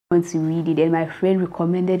want to read it, and my friend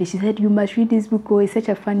recommended it. She said, you must read this book. Oh, it's such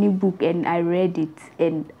a funny book. And I read it,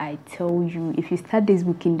 and I tell you, if you start this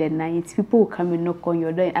book in the night, people will come and knock on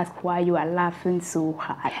your door and ask why you are laughing so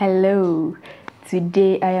hard. Hello,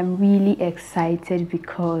 today I am really excited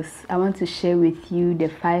because I want to share with you the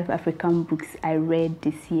 5 African books I read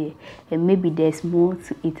this year, and maybe there's more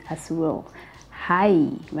to it as well. Hi,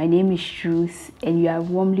 my name is Truus, and you are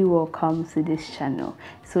warmly welcome to this channel.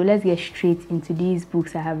 So let's get straight into these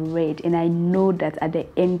books I have read, and I know that at the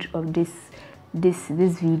end of this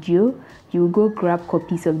video, you will go grab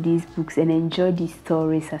copies of these books and enjoy these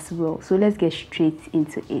stories as well. So let's get straight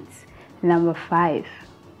into it. Number 5.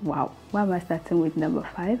 Wow, why am I starting with number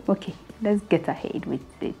 5? Okay, let's get ahead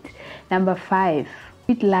with it. Number 5,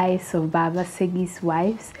 Sweet Lives of Baba Segi's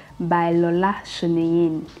Wives by Lola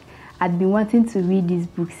Shoneyin. I'd been wanting to read this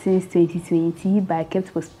book since 2020, but I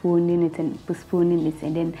kept postponing it,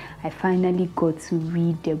 and then I finally got to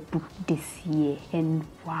read the book this year, and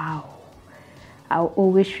wow, I'll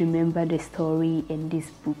always remember the story in this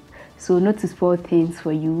book. So not to spoil things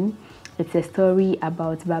for you, it's a story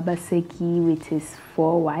about Baba Segi with his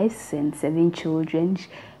 4 wives and 7 children,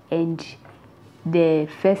 and the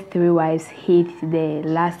first 3 wives hate the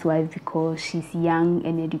last wife because she's young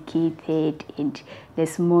and educated, and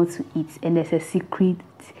there's more to it, and there's a secret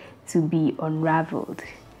to be unraveled.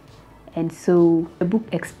 And so the book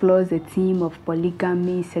explores the theme of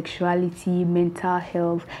polygamy, sexuality, mental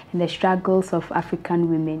health, and the struggles of African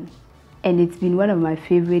women. And it's been one of my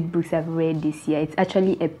favorite books I've read this year. It's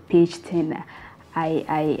actually a page turner.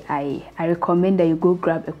 I recommend that you go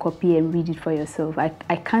grab a copy and read it for yourself. I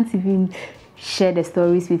can't even share the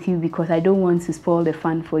stories with you because I don't want to spoil the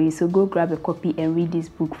fun for you. So go grab a copy and read this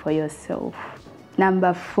book for yourself.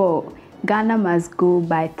 Number 4, Ghana Must Go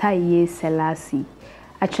by Taiye Selasi.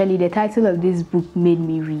 Actually, the title of this book made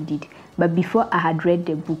me read it. But before I had read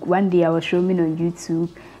the book, one day I was roaming on YouTube,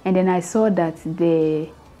 and then I saw that the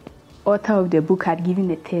author of the book had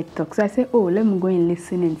given a TED talk. So I said, oh, let me go and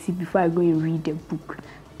listen and see before I go and read the book.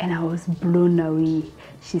 And I was blown away.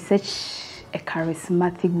 She's such a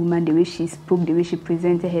charismatic woman. The way she spoke, the way she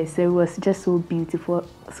presented herself was just so beautiful.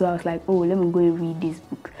 So I was like, oh, let me go and read this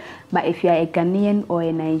book. But if you are a Ghanaian or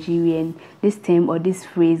a Nigerian, this term or this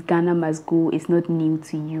phrase, Ghana Must Go, is not new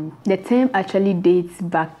to you. The term actually dates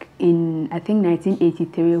back in, I think,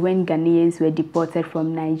 1983, when Ghanaians were deported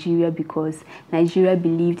from Nigeria because Nigeria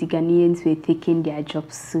believed Ghanaians were taking their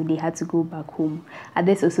jobs, so they had to go back home.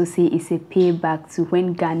 Others also say it's a payback to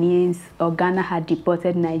when Ghanaians or Ghana had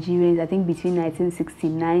deported Nigerians, I think between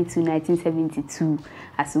 1969 to 1972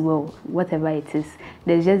 as well, whatever it is.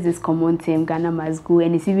 There's just this common term, Ghana Must Go,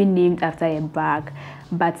 and it's even named after a bag.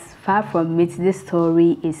 But far from it, this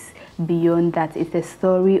story is beyond that. It's the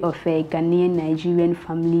story of a Ghanaian Nigerian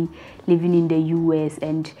family living in the US,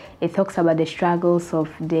 and it talks about the struggles of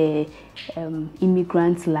the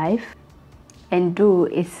immigrant's life. And though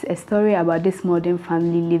it's a story about this modern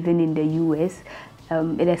family living in the US,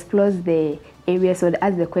 it explores the areas or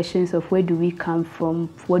asks the questions of where do we come from,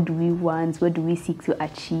 what do we want, what do we seek to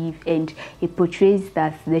achieve, and it portrays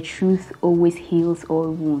that the truth always heals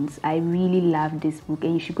all wounds. I really love this book,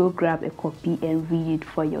 and you should go grab a copy and read it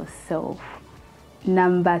for yourself.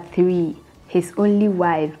 Number 3, His Only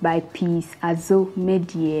Wife by Peace Adzo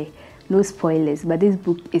Medie. No spoilers, but this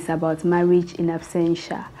book is about marriage in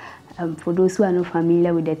absentia. For those who are not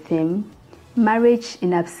familiar with the term, marriage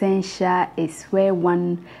in absentia is where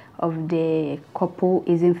one of the couple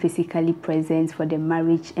isn't physically present for the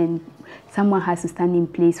marriage, and someone has to stand in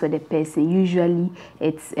place for the person. Usually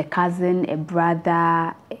it's a cousin, a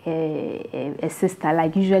brother, a sister,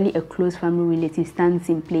 like usually a close family relative stands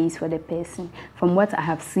in place for the person. From what I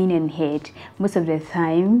have seen and heard, most of the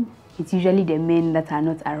time it's usually the men that are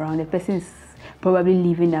not around. The person is probably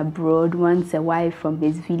living abroad, wants a wife from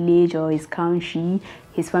his village or his country.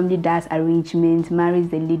 His family does arrangements, marries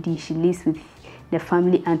the lady, she lives with the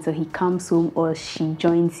family until he comes home or she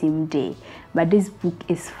joins him there. But this book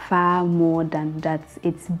is far more than that.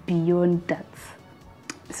 It's beyond that.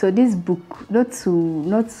 So this book, not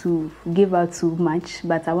to give out too much,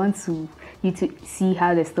 but I want you to see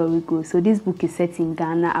how the story goes. So this book is set in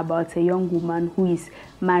Ghana about a young woman who is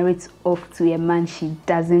married off to a man she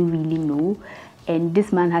doesn't really know, and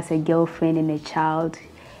this man has a girlfriend and a child,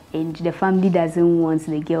 and the family doesn't want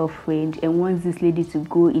the girlfriend and wants this lady to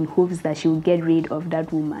go in hopes that she will get rid of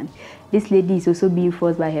that woman. This lady is also being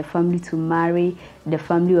forced by her family to marry the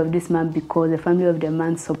family of this man because the family of the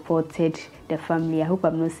man supported the family. I hope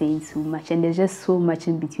I'm not saying too much, and there's just so much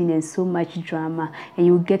in between and so much drama, and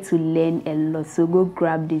you'll get to learn a lot. So go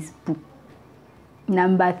grab this book.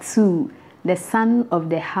 Number 2, The Son of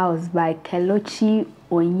the House by Cheluchi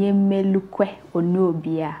Onyemelukwe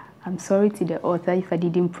Onuobia. I'm sorry to the author if I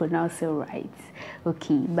didn't pronounce it right.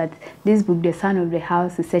 Okay, but this book, The Son of the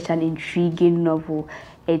House, is such an intriguing novel.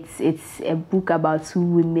 It's a book about two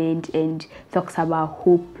women and talks about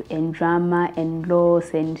hope and drama and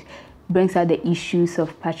loss and brings out the issues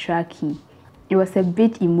of patriarchy. It was a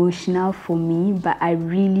bit emotional for me, but I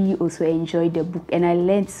really also enjoyed the book and I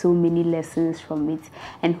learned so many lessons from it.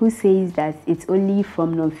 And who says that it's only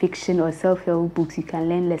from non-fiction or self-help books you can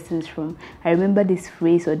learn lessons from? I remember this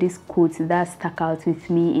phrase or this quote that stuck out with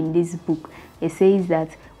me in this book. It says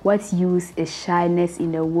that what use is shyness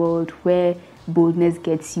in a world where boldness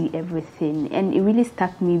gets you everything. And it really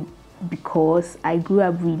stuck me because I grew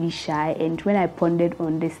up really shy, and when I pondered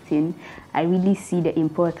on this thing, I really see the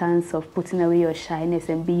importance of putting away your shyness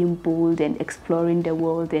and being bold and exploring the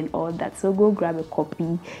world and all that. So go grab a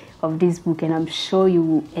copy of this book and I'm sure you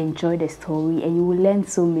will enjoy the story and you will learn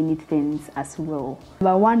so many things as well.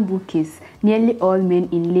 Number one book is Nearly All Men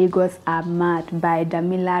in Lagos Are Mad by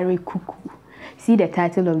Damilare Kuku. See the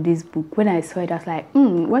title of this book. When I saw it, I was like,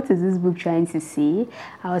 what is this book trying to say?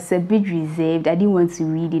 I was a bit reserved. I didn't want to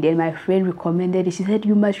read it. And my friend recommended it. She said,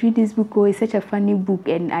 you must read this book. Oh, it's such a funny book.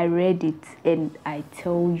 And I read it. And I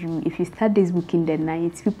tell you, if you start this book in the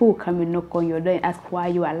night, people will come and knock on your door and ask why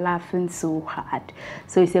you are laughing so hard.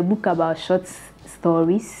 So it's a book about short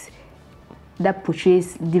stories that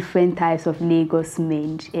portrays different types of Lagos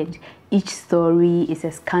men, and each story is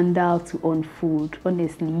a scandal to unfold.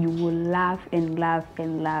 Honestly, you will laugh and laugh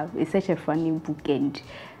and laugh. It's such a funny book, and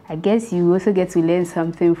I guess you also get to learn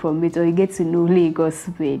something from it, or you get to know Lagos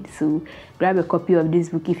men. So grab a copy of this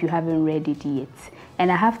book if you haven't read it yet.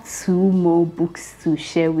 And I have two more books to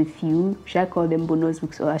share with you. Should I call them bonus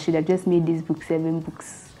books, or I should have just made this book 7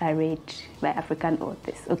 books I read by African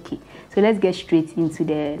authors? Okay, so let's get straight into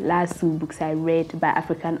the last 2 books I read by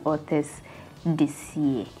African authors this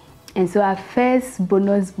year. And so our first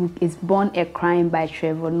bonus book is Born a Crime by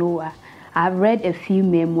Trevor Noah. I've read a few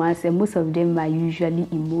memoirs and most of them are usually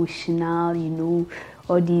emotional, you know,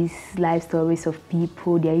 all these life stories of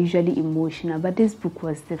people, they are usually emotional, but this book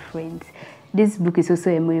was different. This book is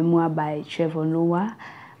also a memoir by Trevor Noah,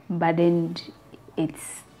 but then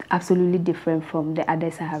it's absolutely different from the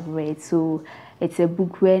others I have read. So it's a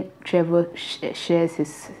book where Trevor shares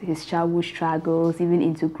his childhood struggles, even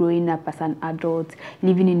into growing up as an adult,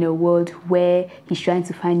 living in a world where he's trying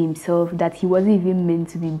to find himself, that he wasn't even meant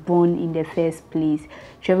to be born in the first place.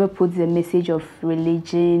 Trevor puts the message of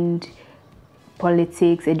religion,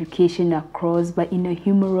 politics, education across, but in a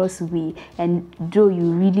humorous way. And though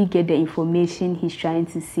you really get the information he's trying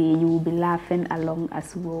to say, you will be laughing along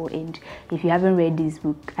as well. And if you haven't read this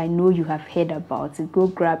book, I know you have heard about it. Go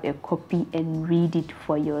grab a copy and read it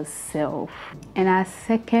for yourself. And our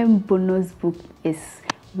second bonus book is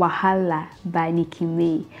Wahala by Nikki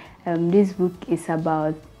May. This book is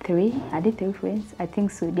about are they 3 friends? I think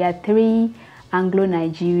so. There are 3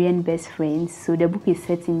 Anglo-Nigerian best friends. So the book is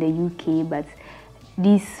set in the UK, but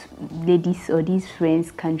these ladies or these friends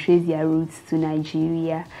can trace their roots to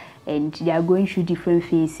Nigeria, and they are going through different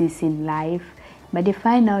phases in life, but they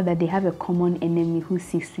find out that they have a common enemy who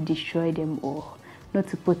seeks to destroy them all. Not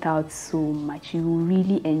to put out so much, you will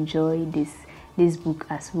really enjoy this book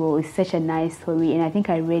as well. It's such a nice story, and I think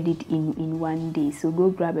I read it in one day. So go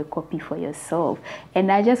grab a copy for yourself.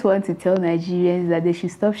 And I just want to tell Nigerians that they should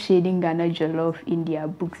stop shading Ghana jollof in their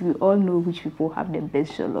books. We all know which people have the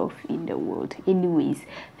best jollof in the world. Anyways,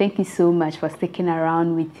 thank you so much for sticking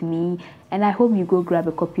around with me, and I hope you go grab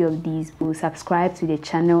a copy of these books. Subscribe to the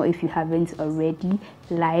channel if you haven't already.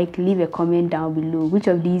 Like, leave a comment down below. Which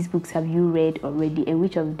of these books have you read already, and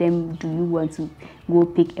which of them do you want to go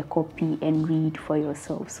pick a copy and read for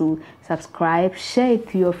yourself? So subscribe, share it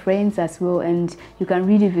to your friends as well, and you can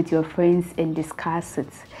read it with your friends and discuss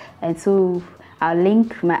it. And so I'll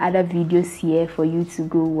link my other videos here for you to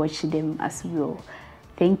go watch them as well.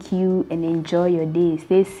 Thank you and enjoy your day.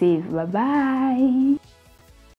 Stay safe. Bye bye.